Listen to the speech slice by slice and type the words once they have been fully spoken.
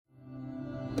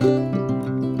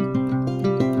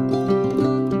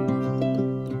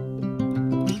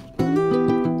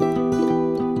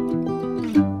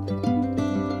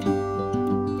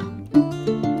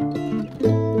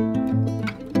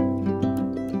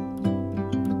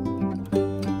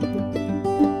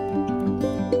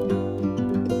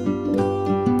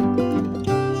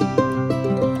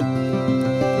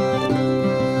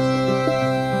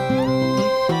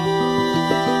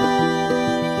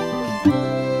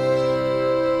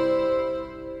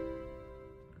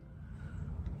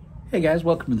Hey guys,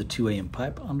 welcome to the 2 a.m.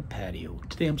 pipe on the patio.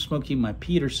 Today I'm smoking my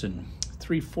Peterson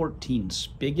 314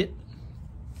 Spigot,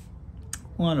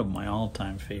 one of my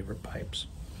all-time favorite pipes.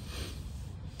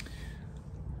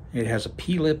 It has a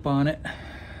P-lip on it.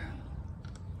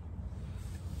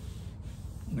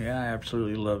 Yeah, I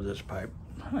absolutely love this pipe.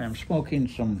 I am smoking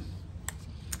some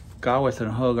Gawith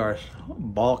and Hoggarth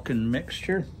Balkan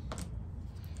mixture.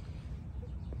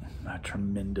 A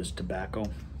tremendous tobacco.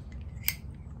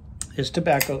 This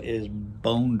tobacco is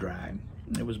bone dry.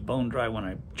 It was bone dry when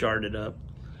I jarred it up.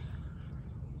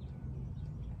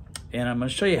 And I'm going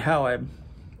to show you how I've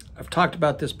talked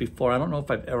about this before. I don't know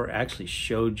if I've ever actually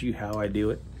showed you how I do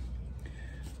it.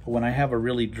 But when I have a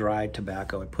really dry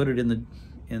tobacco, I put it in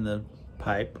the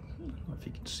pipe. I don't know if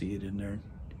you can see it in there.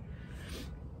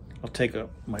 I'll take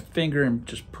my finger and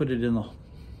just put it in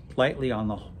lightly on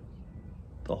the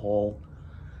hole.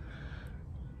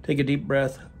 Take a deep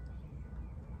breath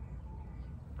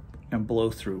and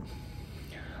blow through.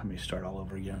 Let me start all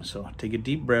over again. So take a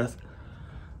deep breath.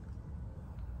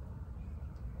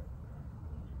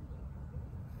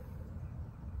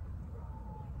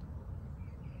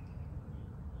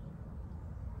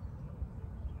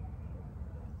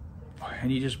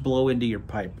 And you just blow into your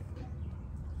pipe.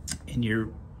 And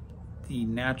the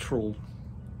natural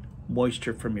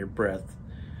moisture from your breath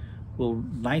will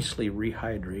nicely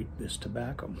rehydrate this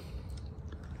tobacco.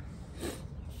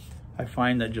 I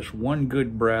find that just one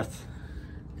good breath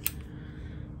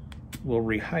will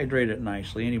rehydrate it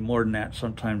nicely. Any more than that,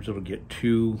 sometimes it'll get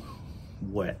too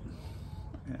wet.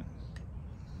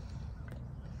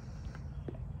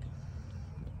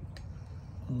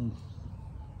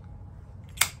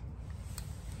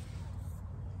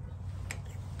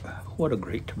 What a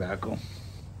great tobacco.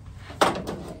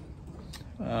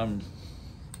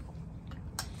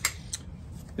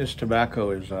 This tobacco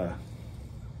is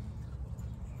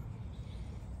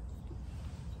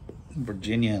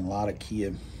Virginia and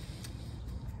Latakia,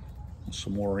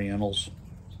 some Orientals.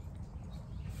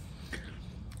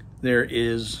 There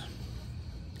is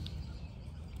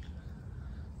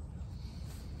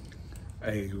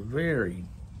a very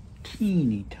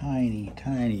teeny tiny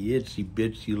itsy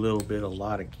bitsy little bit of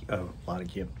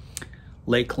Latakia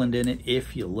Lakeland in it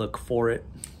if you look for it.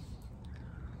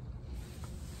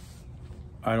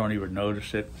 I don't even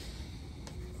notice it.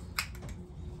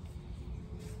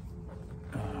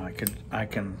 I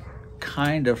can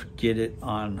kind of get it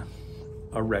on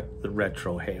the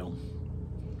retrohale.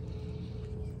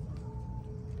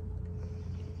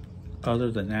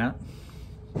 Other than that,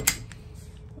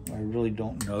 I really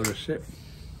don't notice it.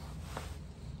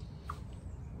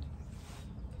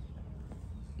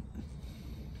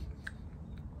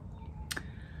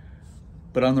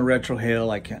 But on the retrohale,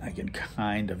 I can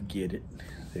kind of get it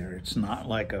there. It's not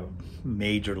like a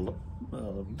major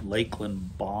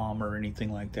Lakeland bomb or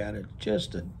anything like that. It's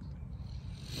just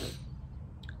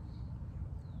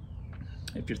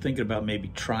if you're thinking about maybe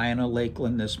trying a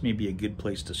Lakeland, this may be a good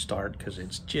place to start because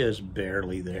it's just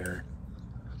barely there.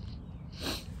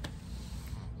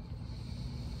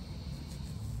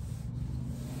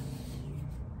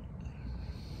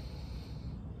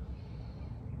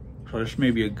 So this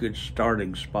may be a good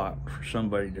starting spot for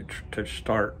somebody to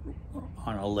start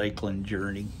on a Lakeland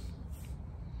journey,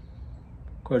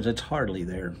 because it's hardly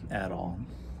there at all.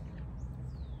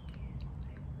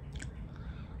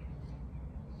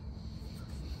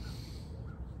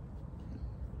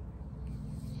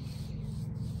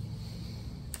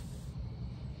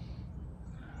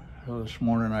 So this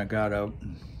morning I got up.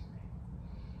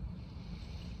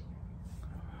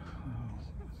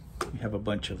 We have a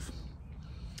bunch of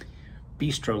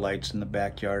bistro lights in the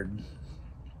backyard.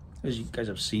 As you guys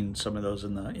have seen some of those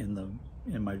in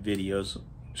my videos,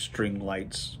 string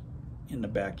lights in the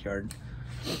backyard.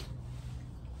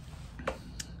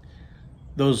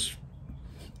 Those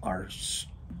are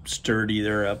sturdy,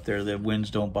 they're up there, the winds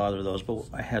don't bother those, but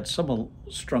I had some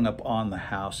strung up on the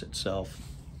house itself.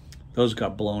 Those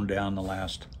got blown down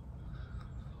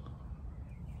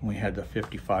we had the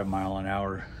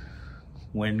 55-mile-an-hour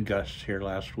wind gusts here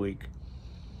last week.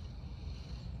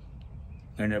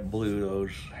 And it blew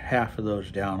half of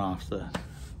those down off the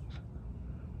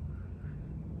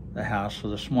the house. So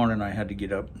this morning I had to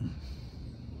get up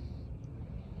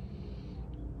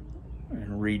and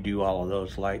redo all of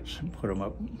those lights and put them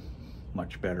up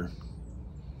much better.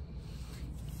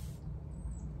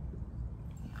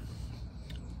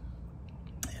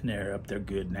 And they're up there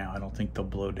good now. I don't think they'll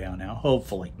blow down now.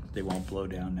 Hopefully they won't blow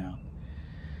down now.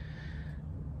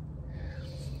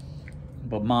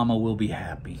 But Mama will be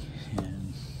happy.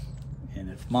 And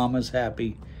if Mama's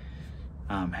happy,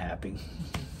 I'm happy.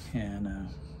 And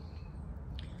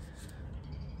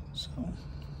so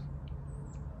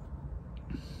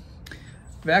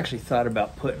I've actually thought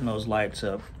about putting those lights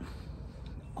up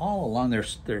all along.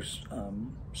 There's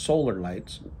solar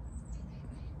lights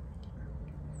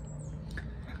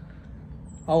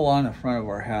all along the front of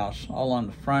our house, all on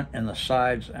the front and the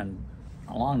sides and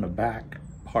along the back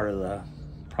part of the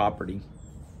property.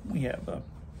 We have about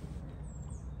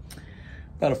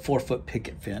a 4-foot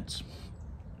picket fence.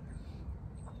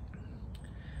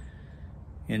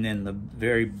 And then the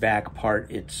very back part,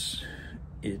 it's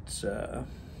a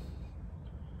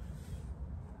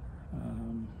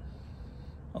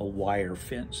wire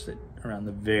fence that around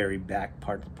the very back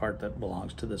part, the part that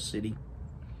belongs to the city,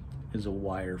 is a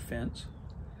wire fence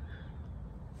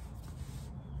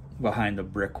behind the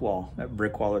brick wall. That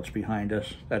brick wall that's behind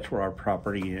us, that's where our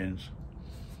property ends.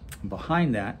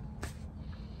 Behind that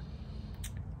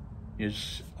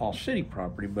is all city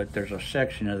property, but there's a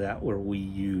section of that where we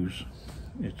use,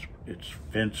 it's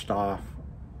fenced off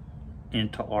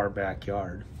into our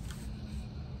backyard.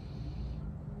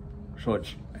 So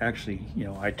it's actually, you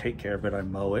know, I take care of it, I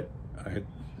mow it,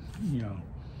 you know,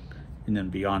 and then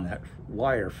beyond that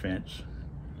wire fence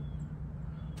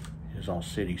is all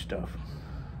city stuff.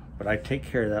 But I take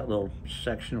care of that little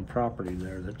section of property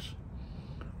there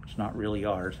it's not really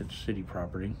ours, it's city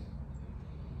property.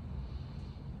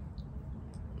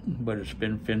 But it's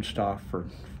been fenced off for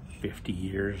 50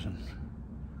 years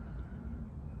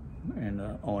and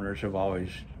the owners have always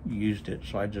used it,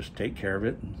 so I just take care of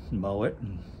it and mow it.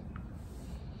 And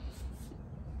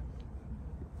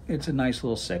it's a nice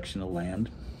little section of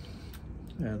land.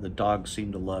 The dogs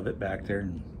seem to love it back there,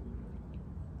 and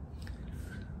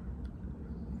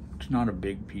it's not a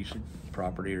big piece of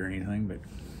property or anything, but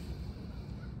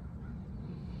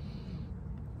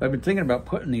I've been thinking about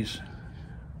putting those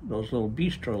little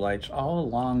bistro lights all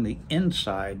along the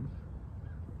inside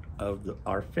of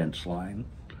our fence line,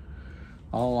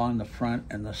 all along the front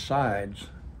and the sides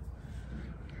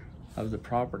of the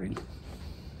property.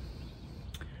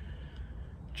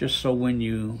 Just so when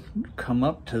you come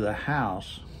up to the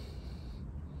house,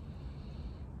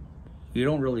 you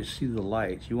don't really see the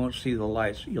lights. You won't see the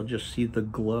lights. You'll just see the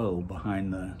glow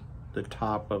behind the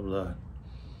top of the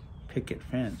picket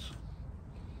fence.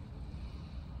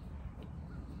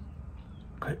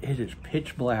 It is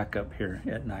pitch black up here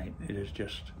at night. It is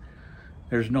just,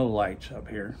 there's no lights up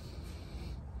here.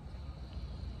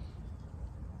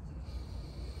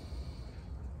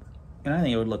 And I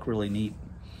think it would look really neat.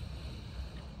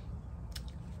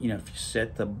 You know, if you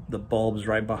set the bulbs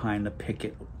right behind the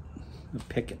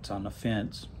pickets on the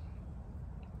fence,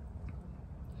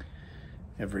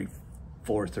 every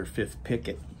 4th or 5th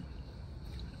picket,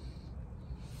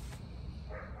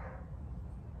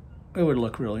 it would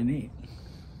look really neat.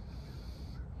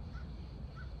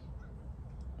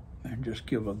 And just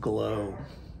give a glow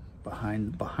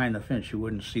behind the fence. You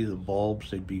wouldn't see the bulbs,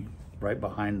 they'd be right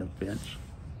behind the fence.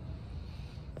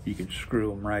 You could screw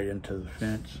them right into the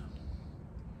fence.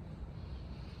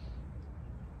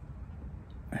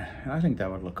 I think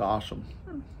that would look awesome.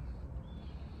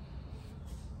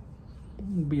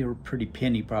 It'd be a pretty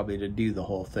penny probably to do the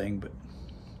whole thing, but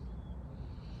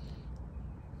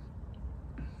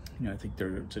you know, I think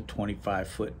it's a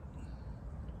 25-foot,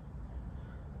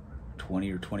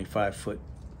 20 or 25-foot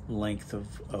length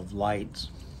of lights.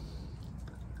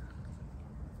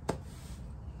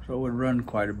 So it would run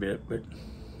quite a bit, but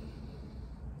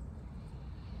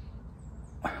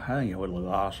I think it would look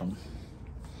awesome.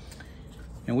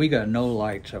 And we got no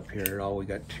lights up here at all. We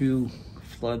got 2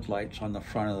 floodlights on the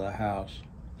front of the house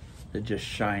that just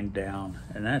shine down,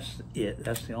 and that's it.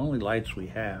 That's the only lights we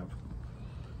have.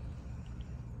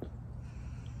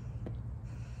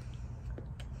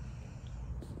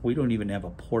 We don't even have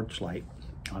a porch light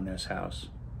on this house.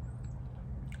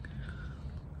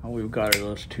 All we've got are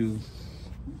those 2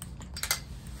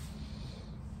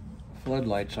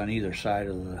 floodlights on either side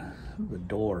of the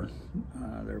door.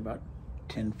 They're about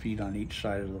 10 feet on each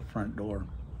side of the front door.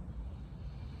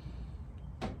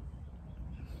 So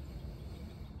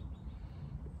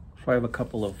I have a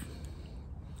couple of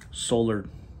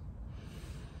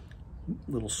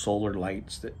little solar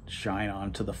lights that shine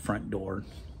onto the front door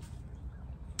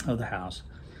of the house.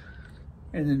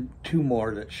 And then 2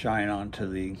 more that shine onto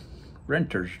the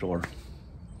renter's door,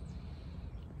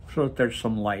 so that there's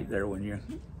some light there when you're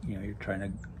trying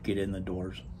to get in the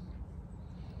doors.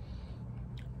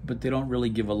 But they don't really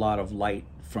give a lot of light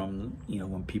from,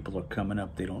 when people are coming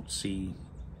up, they don't see,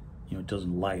 it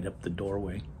doesn't light up the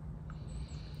doorway.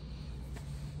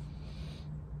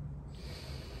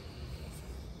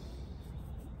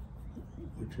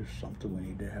 Which is something we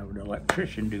need to have an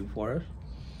electrician do for us.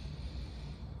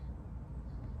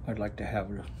 I'd like to have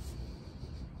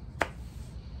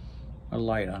a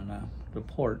light on the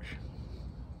porch.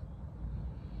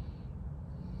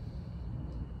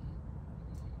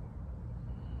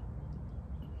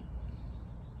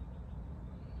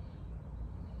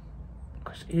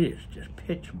 Because it is just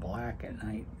pitch black at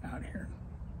night out here.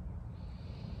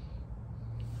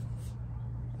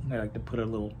 I like to put a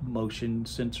little motion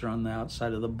sensor on the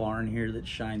outside of the barn here that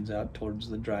shines out towards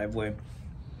the driveway.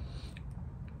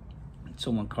 So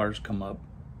when cars come up,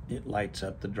 it lights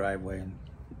up the driveway and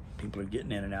people are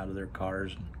getting in and out of their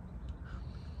cars.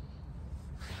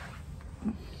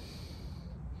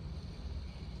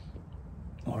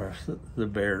 Or if the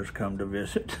bears come to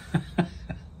visit.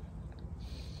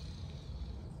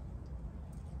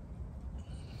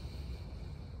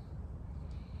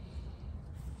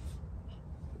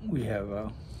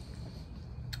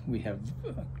 We have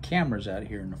cameras out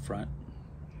here in the front.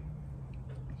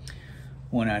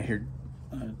 One out here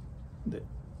that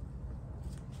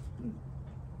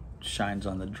shines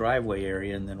on the driveway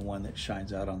area, and then one that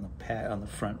shines out on the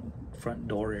front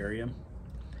door area,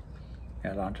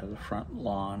 out onto the front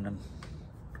lawn,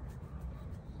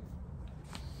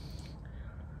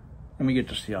 and we get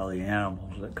to see all the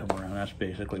animals that come around. That's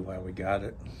basically why we got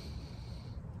it.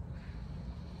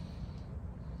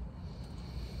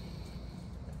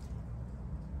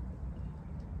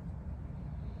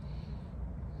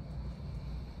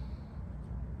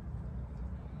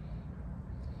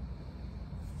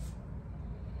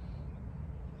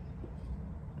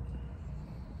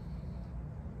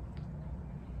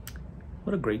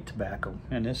 What a great tobacco.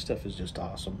 And this stuff is just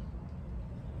awesome.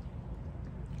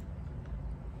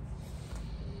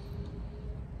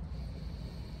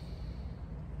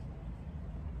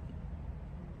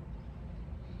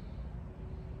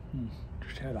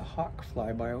 Just had a hawk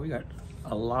fly by. We got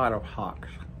a lot of hawks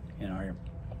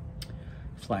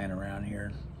flying around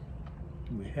here.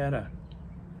 We've had a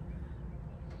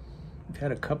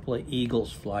couple of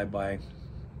eagles fly by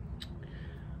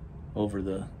over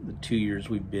the 2 years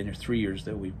we've been here, 3 years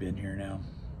that we've been here now.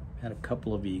 Had a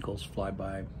couple of eagles fly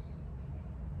by.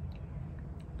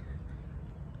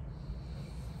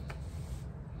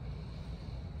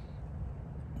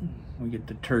 We get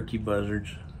the turkey buzzards.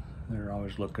 They're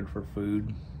always looking for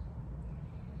food.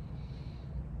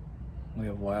 We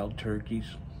have wild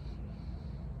turkeys.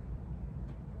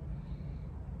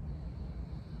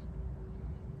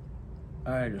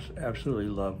 I just absolutely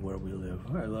love where we live.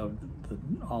 I love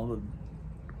all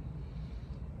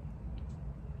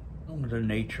the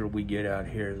nature we get out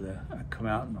here. I come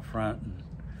out in the front and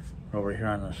over here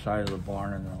on the side of the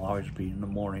barn, and there'll always be, in the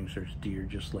mornings, there's deer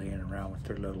just laying around with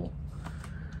their little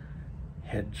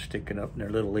heads sticking up in their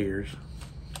little ears.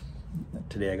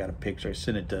 Today I got a picture. I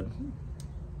sent it to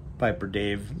Piper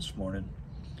Dave this morning.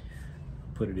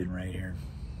 Put it in right here.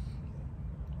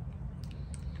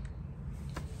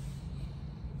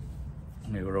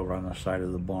 They were over on the side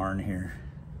of the barn here,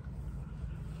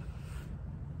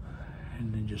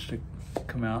 and then just to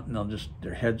come out, and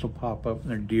their heads will pop up,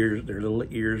 and their little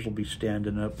ears will be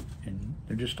standing up, and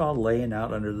they're just all laying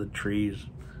out under the trees.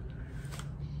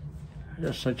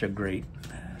 Just such a great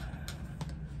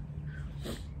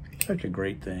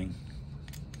thing.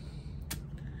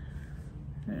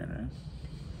 And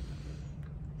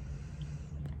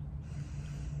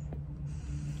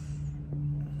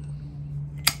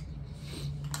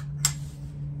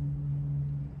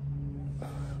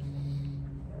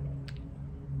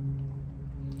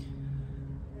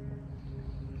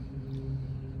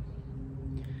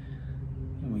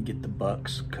we get the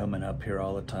bucks coming up here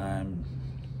all the time.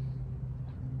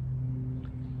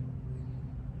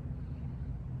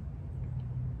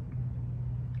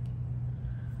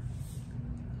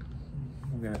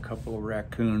 We got a couple of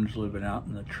raccoons living out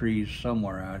in the trees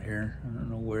somewhere out here. I don't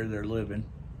know where they're living.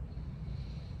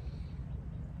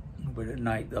 But at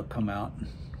night they'll come out and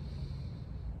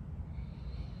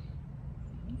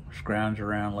scrounge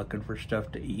around looking for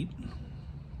stuff to eat.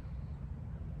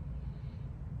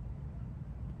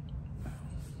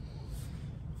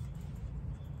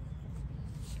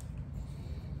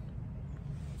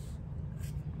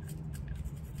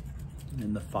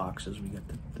 And the foxes, we got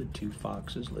the 2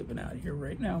 foxes living out here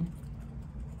right now.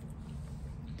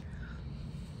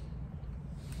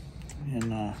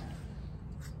 And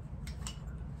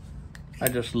I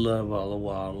just love all the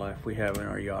wildlife we have in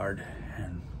our yard.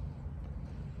 And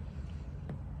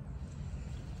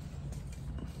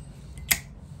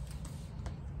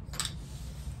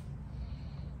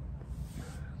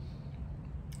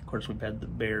of course, we've had the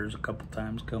bears a couple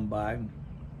times come by,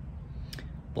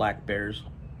 black bears,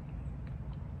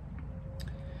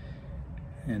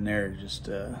 and they're just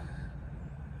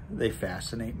they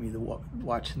fascinate me,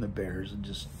 watching the bears and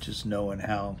just knowing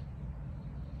how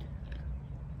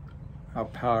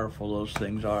powerful those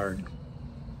things are. And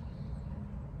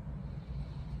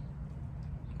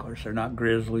of course, they're not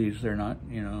grizzlies. They're not,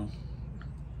 you know,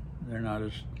 they're not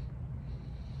as,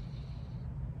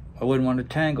 I wouldn't want to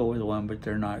tangle with one, but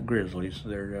they're not grizzlies.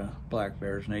 They're black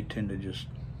bears, and they tend to just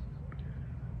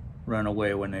run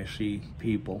away when they see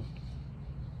people.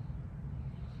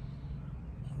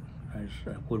 I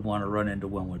would want to run into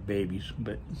one with babies,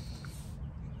 but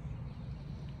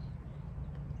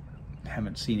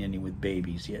haven't seen any with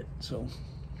babies yet, so.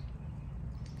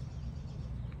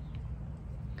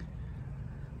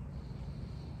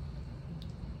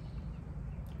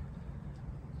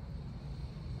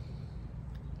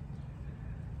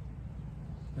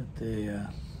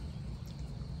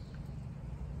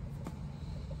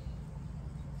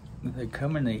 But they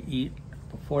come and they eat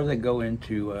before they go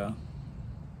into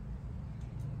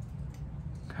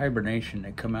hibernation.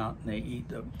 They come out and they eat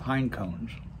the pine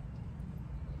cones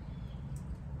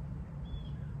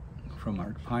from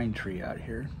our pine tree out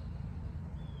here.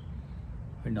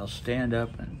 And they'll stand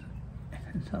up and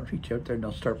they'll reach out there and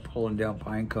they'll start pulling down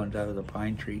pine cones out of the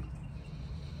pine tree.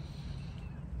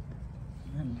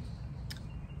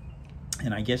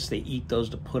 And I guess they eat those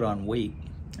to put on weight.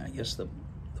 I guess the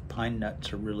pine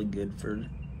nuts are really good for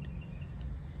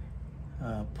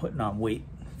putting on weight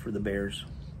for the bears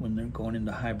when they're going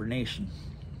into hibernation.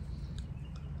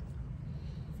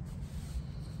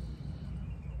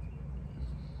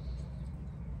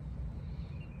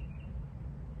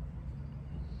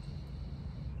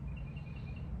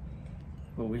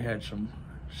 But we had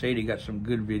Sadie got some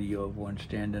good video of one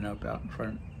standing up out in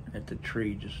front at the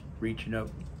tree, just reaching up,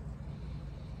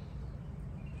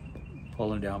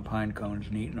 pulling down pine cones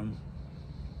and eating them.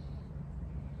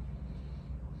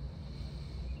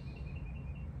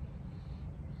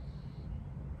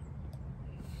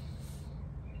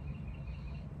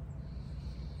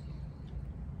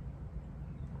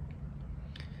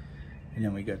 And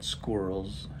then we got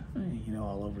squirrels, you know,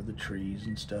 all over the trees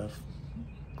and stuff,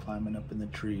 climbing up in the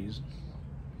trees.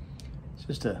 It's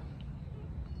just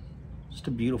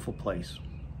a beautiful place.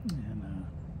 And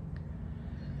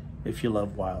if you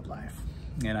love wildlife,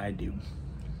 and I do.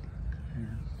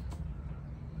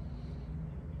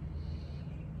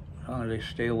 Oh, they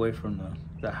stay away from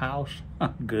the house.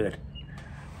 Good.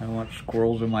 I don't want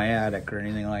squirrels in my attic or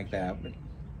anything like that, but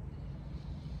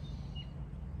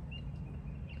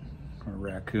or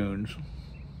raccoons.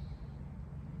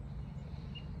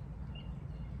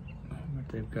 But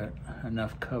they've got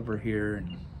enough cover here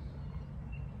and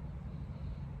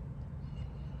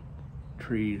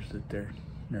trees that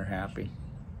they're happy.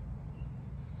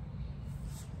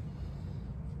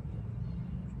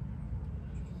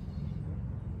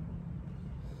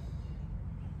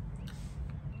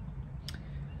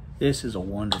 This is a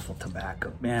wonderful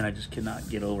tobacco. Man, I just cannot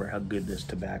get over how good this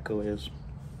tobacco is.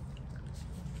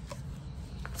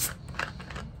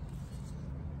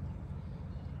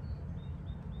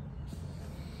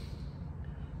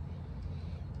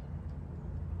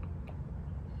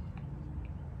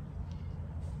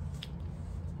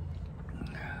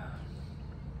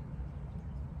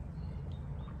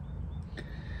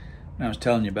 I was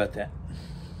telling you about that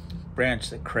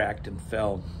branch that cracked and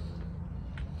fell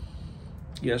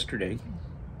yesterday.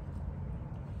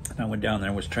 And I went down there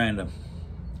and was trying to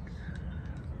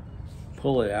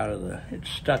pull it out of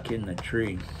it's stuck in the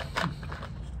tree.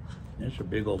 It's a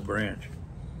big old branch.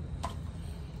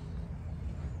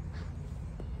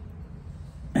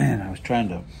 And I was trying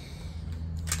to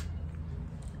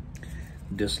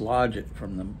dislodge it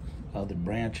from the other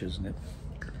branches, and it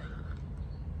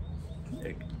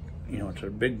you know, it's a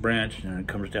big branch and it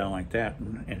comes down like that,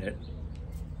 and it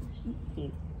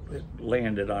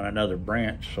landed on another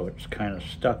branch, so it's kind of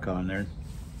stuck on there.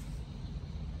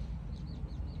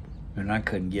 And I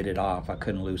couldn't get it off. I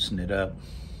couldn't loosen it up.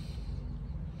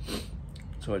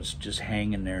 So it's just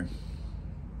hanging there.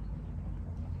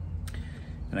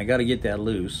 And I got to get that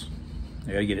loose.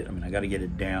 I got to get it, I got to get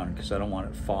it down because I don't want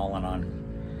it falling on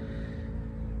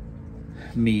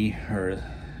me or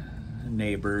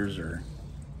neighbors or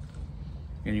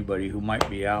anybody who might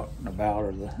be out and about,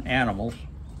 or the animals.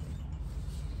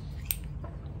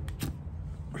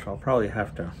 So I'll probably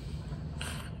have to,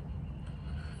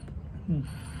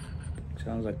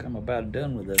 sounds like I'm about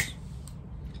done with this.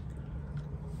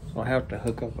 So I'll have to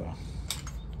hook up a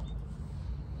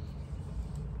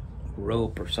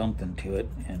rope or something to it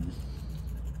and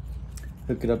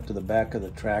hook it up to the back of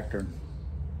the tractor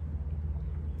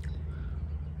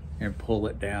and pull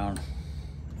it down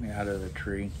out of the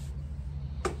tree.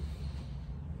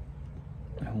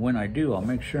 And when I do, I'll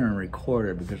make sure and record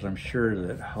it, because I'm sure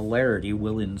that hilarity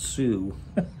will ensue.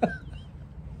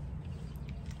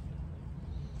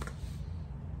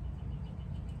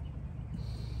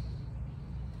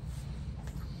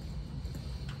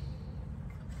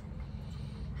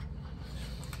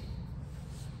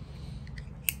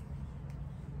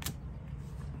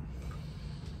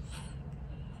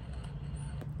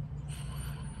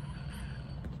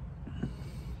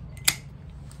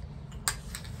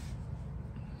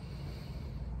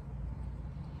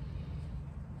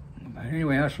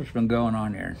 Anyway, that's what's been going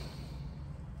on here.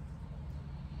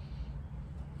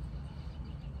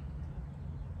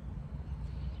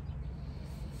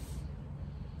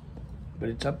 But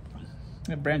it's up,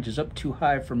 that branch is up too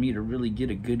high for me to really get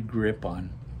a good grip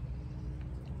on,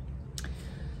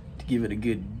 to give it a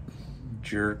good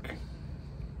jerk.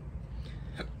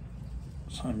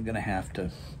 So I'm gonna have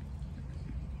to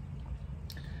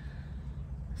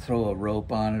throw a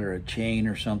rope on it or a chain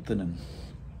or something and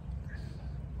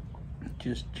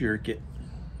just jerk it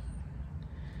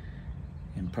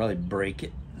and probably break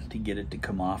it to get it to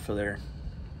come off of there.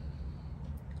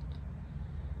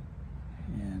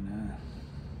 And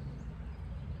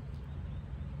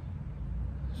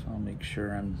so I'll make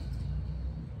sure I'm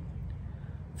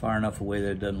far enough away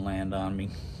that it doesn't land on me.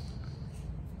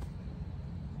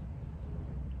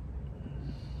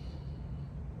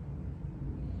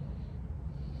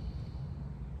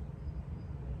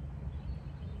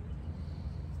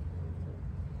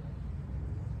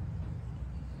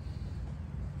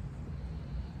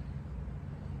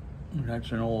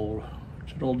 That's an old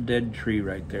dead tree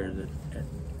right there that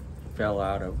fell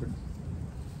out of it.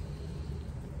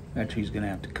 That tree's gonna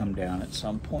have to come down at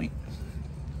some point.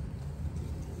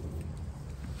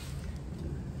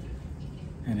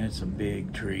 And it's a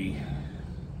big tree.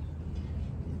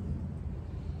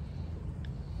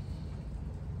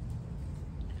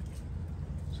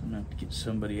 So I'm gonna have to get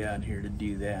somebody out here to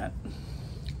do that.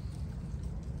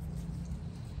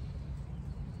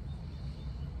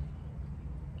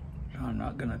 I'm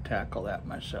not going to tackle that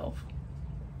myself.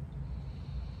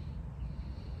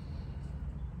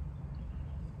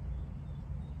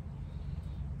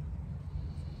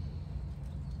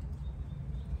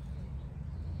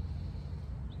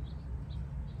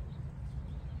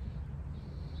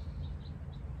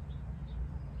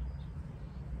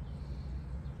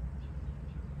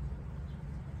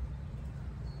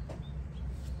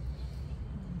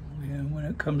 And when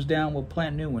it comes down, we'll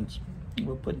plant new ones.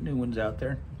 We'll put new ones out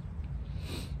there.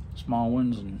 Small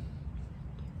ones, and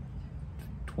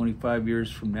 25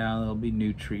 years from now there'll be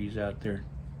new trees out there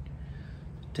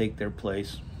to take their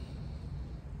place.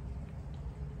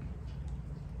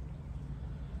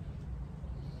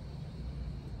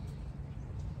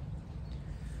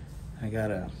 I got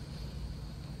a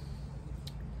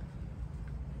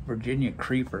Virginia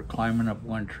creeper climbing up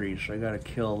one tree, so I got to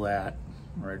kill that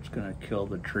or it's going to kill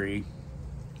the tree.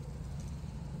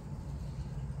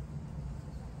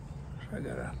 So I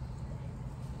got to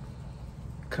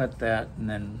cut that and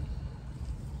then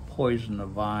poison the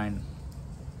vine,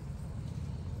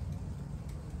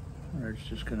 or it's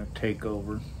just going to take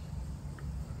over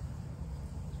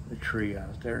the tree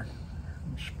out there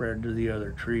and spread to the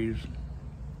other trees.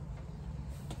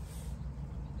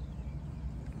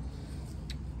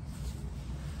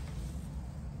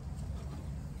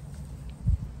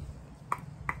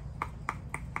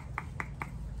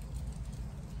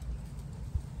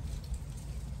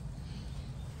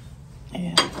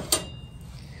 And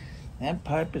that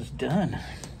pipe is done.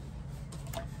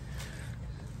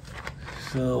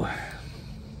 So,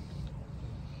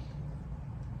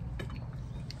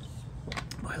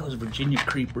 well, those Virginia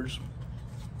creepers,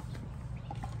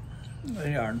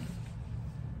 they are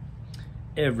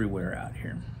everywhere out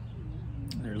here.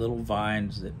 They're little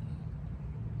vines that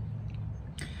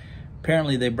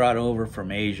apparently they brought over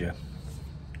from Asia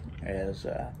as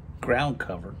ground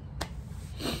cover.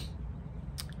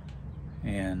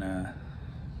 And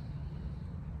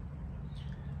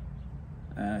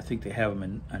I think they have them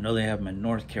in, I know they have them in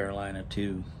North Carolina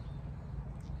too.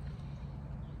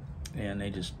 And they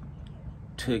just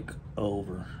took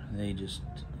over. They just,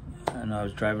 I know I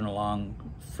was driving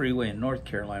along freeway in North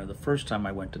Carolina the first time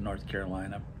I went to North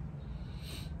Carolina.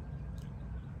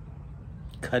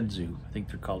 kudzu. I think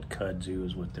they're called kudzu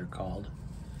is what they're called.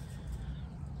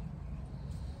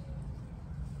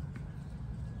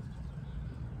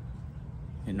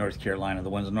 In North Carolina, the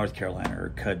ones in North Carolina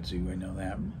are kudzu, I know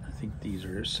that. I think these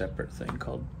are a separate thing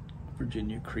called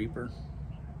Virginia creeper.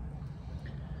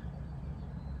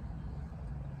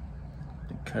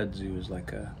 The kudzu is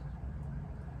like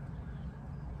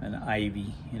an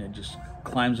ivy, and it just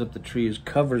climbs up the trees,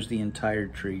 covers the entire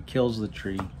tree, kills the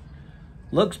tree.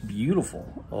 Looks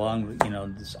beautiful along, you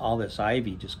know, all this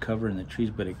ivy just covering the trees,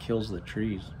 but it kills the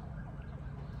trees.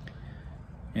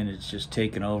 And it's just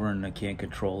taken over, and they can't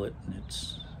control it. And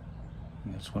it's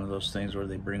one of those things where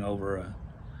they bring over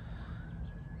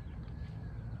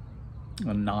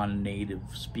a non-native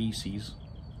species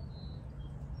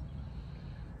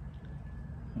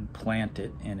and plant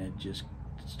it, and it just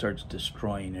starts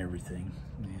destroying everything.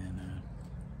 And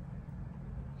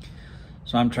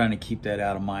so I'm trying to keep that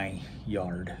out of my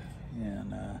yard,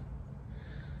 and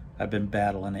I've been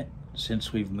battling it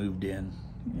since we've moved in.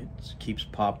 It keeps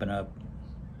popping up,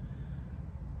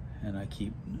 and I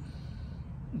keep,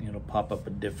 it'll pop up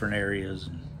in different areas,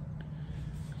 and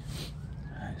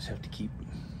I just have to keep,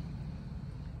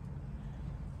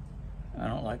 I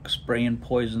don't like spraying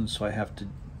poison, so I have to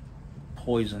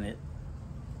poison it,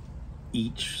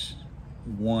 each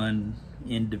one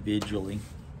individually.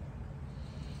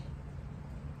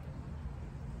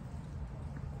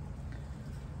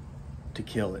 To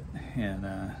kill it.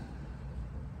 And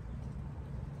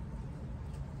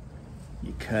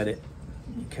you cut it,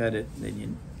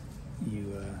 then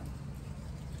you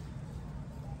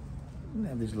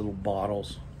have these little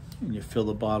bottles, and you fill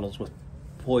the bottles with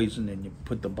poison, and you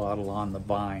put the bottle on the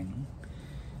vine,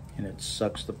 and it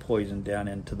sucks the poison down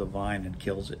into the vine and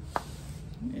kills it.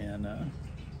 And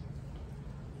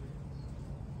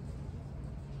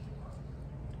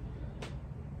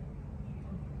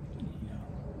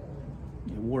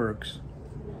it works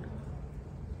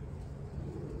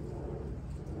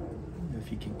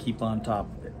if you can keep on top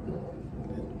of it.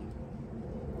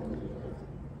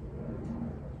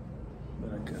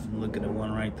 But I'm looking at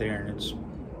one right there, and it's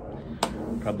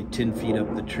probably 10 feet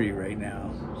up the tree right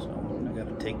now, so I got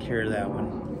to take care of that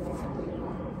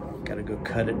one. Got to go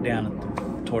cut it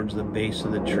down towards the base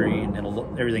of the tree, and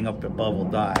everything up above will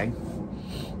die.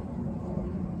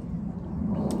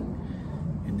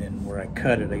 And then where I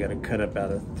cut it, I got to cut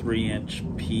about a 3-inch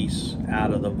piece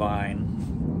out of the vine,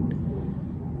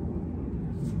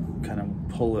 kind of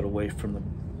pull it away from it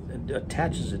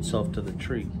attaches itself to the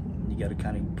tree. You got to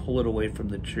kind of pull it away from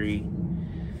the tree,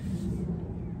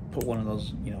 put one of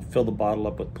those, you know, fill the bottle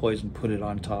up with poison, put it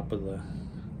on top of the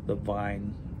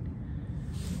vine,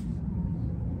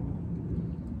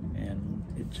 and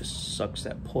it just sucks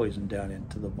that poison down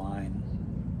into the vine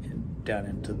and down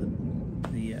into the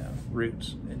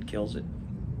roots and kills it.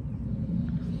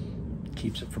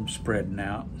 Keeps it from spreading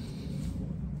out.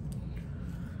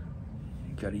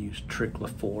 You got to use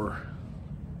triclofor.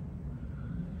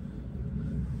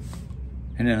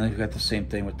 And then they've got the same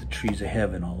thing with the trees of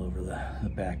heaven all over the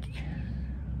back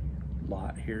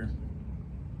lot here,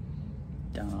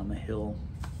 down on the hill.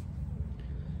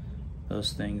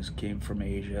 Those things came from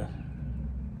Asia,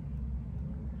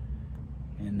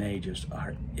 and they just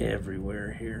are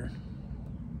everywhere here.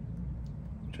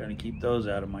 I'm trying to keep those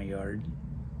out of my yard.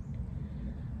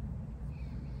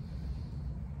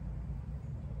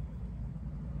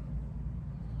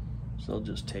 So they'll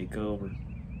just take over.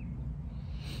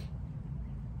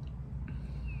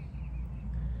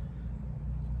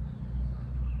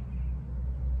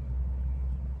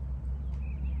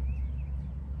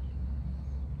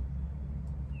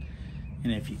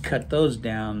 And if you cut those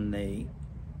down, they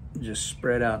just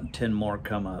spread out and 10 more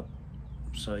come up.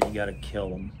 So you got to kill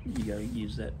them. You got to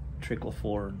use that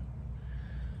triclofor.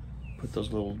 Put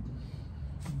those little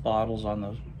bottles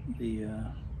on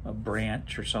a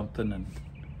branch or something, and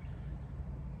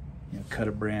cut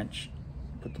a branch,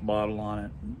 put the bottle on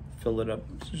it, and fill it up.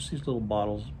 It's just these little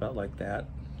bottles about like that.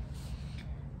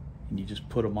 And you just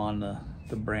put them on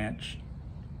the branch,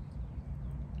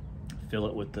 fill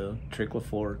it with the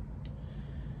triclofor,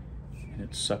 and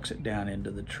it sucks it down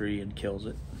into the tree and kills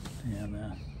it.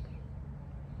 And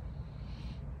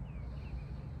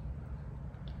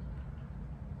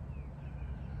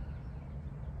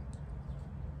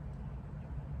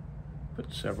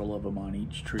put several of them on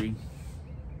each tree.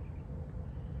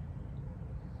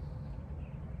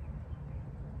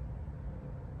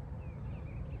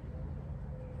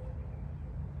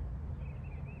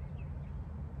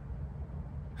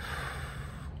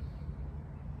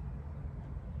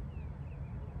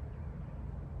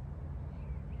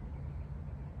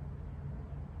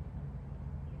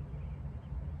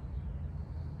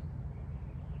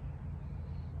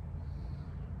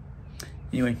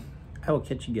 Anyway, I will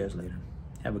catch you guys later.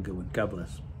 Have a good one. God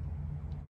bless.